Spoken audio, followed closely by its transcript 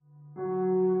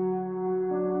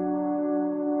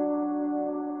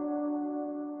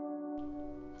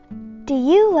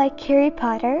you like Harry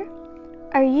Potter?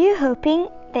 Are you hoping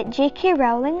that J.K.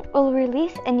 Rowling will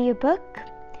release a new book?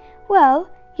 Well,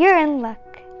 you're in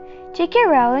luck. J.K.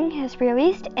 Rowling has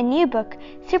released a new book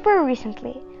super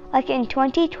recently, like in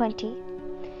 2020.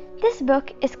 This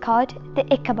book is called The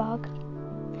Ichabod.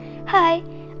 Hi,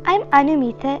 I'm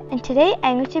Anumita, and today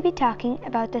I'm going to be talking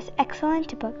about this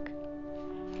excellent book.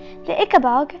 The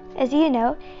Ichabod, as you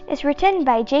know, is written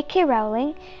by J.K.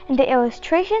 Rowling, and the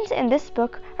illustrations in this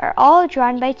book are all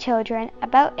drawn by children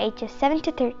about ages 7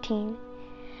 to 13.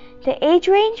 The age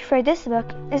range for this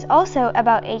book is also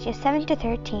about ages 7 to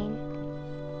 13.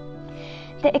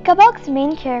 The Ichabod's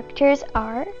main characters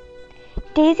are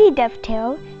Daisy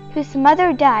Dovetail, whose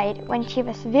mother died when she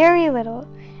was very little,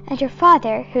 and her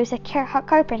father, who's a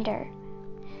carpenter,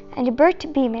 and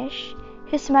Bert Beamish,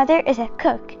 whose mother is a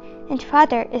cook and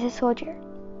father is a soldier.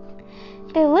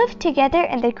 They live together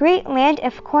in the great land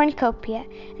of Cornucopia,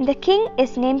 and the king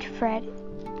is named Fred.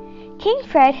 King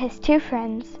Fred has two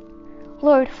friends,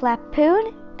 Lord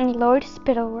Flappoon and Lord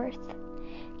Spittleworth.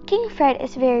 King Fred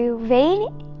is very vain,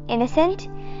 innocent,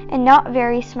 and not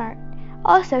very smart.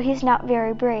 Also, he's not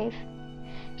very brave.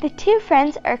 The two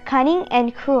friends are cunning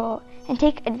and cruel and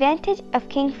take advantage of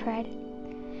King Fred.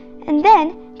 And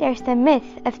then there's the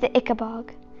myth of the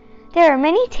Ichabod. There are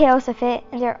many tales of it,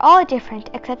 and they're all different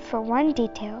except for one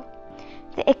detail.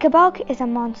 The Ichabod is a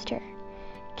monster.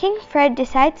 King Fred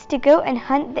decides to go and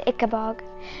hunt the Ichabod,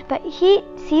 but he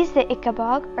sees the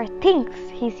Ichabod, or thinks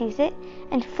he sees it,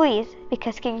 and flees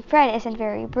because King Fred isn't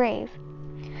very brave.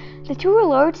 The two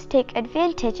lords take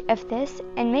advantage of this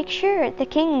and make sure the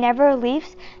king never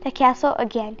leaves the castle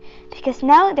again, because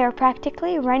now they're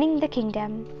practically running the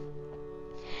kingdom.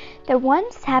 The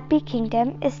once happy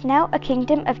kingdom is now a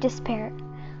kingdom of despair.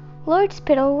 Lord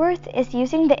Spittleworth is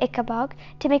using the Ichabod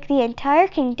to make the entire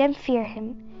kingdom fear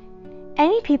him.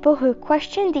 Any people who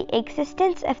question the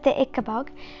existence of the Ichabod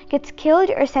gets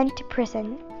killed or sent to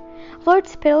prison. Lord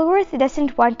Spittleworth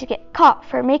doesn't want to get caught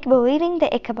for make-believing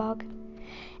the Ichabod.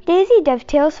 Daisy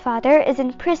Dovetail's father is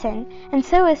in prison, and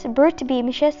so is Bert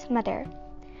Beamish's mother.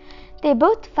 They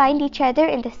both find each other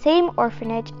in the same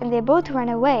orphanage, and they both run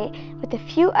away with a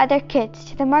few other kids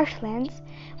to the marshlands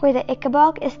where the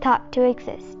Ichabod is thought to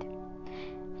exist.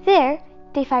 There,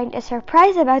 they find a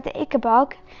surprise about the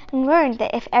Ichabod and learn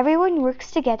that if everyone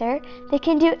works together, they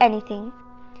can do anything.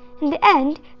 In the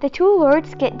end, the two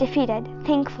lords get defeated,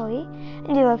 thankfully,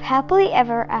 and they live happily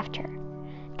ever after.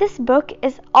 This book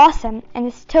is awesome, and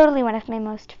it's totally one of my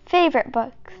most favorite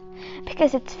books,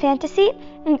 because it's fantasy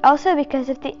and also because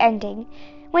of the ending.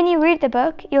 When you read the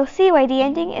book, you'll see why the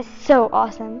ending is so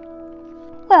awesome.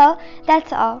 Well,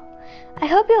 that's all. I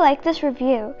hope you like this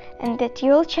review and that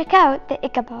you'll check out the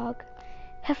Ichabod.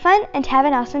 Have fun and have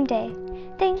an awesome day.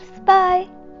 Thanks, bye!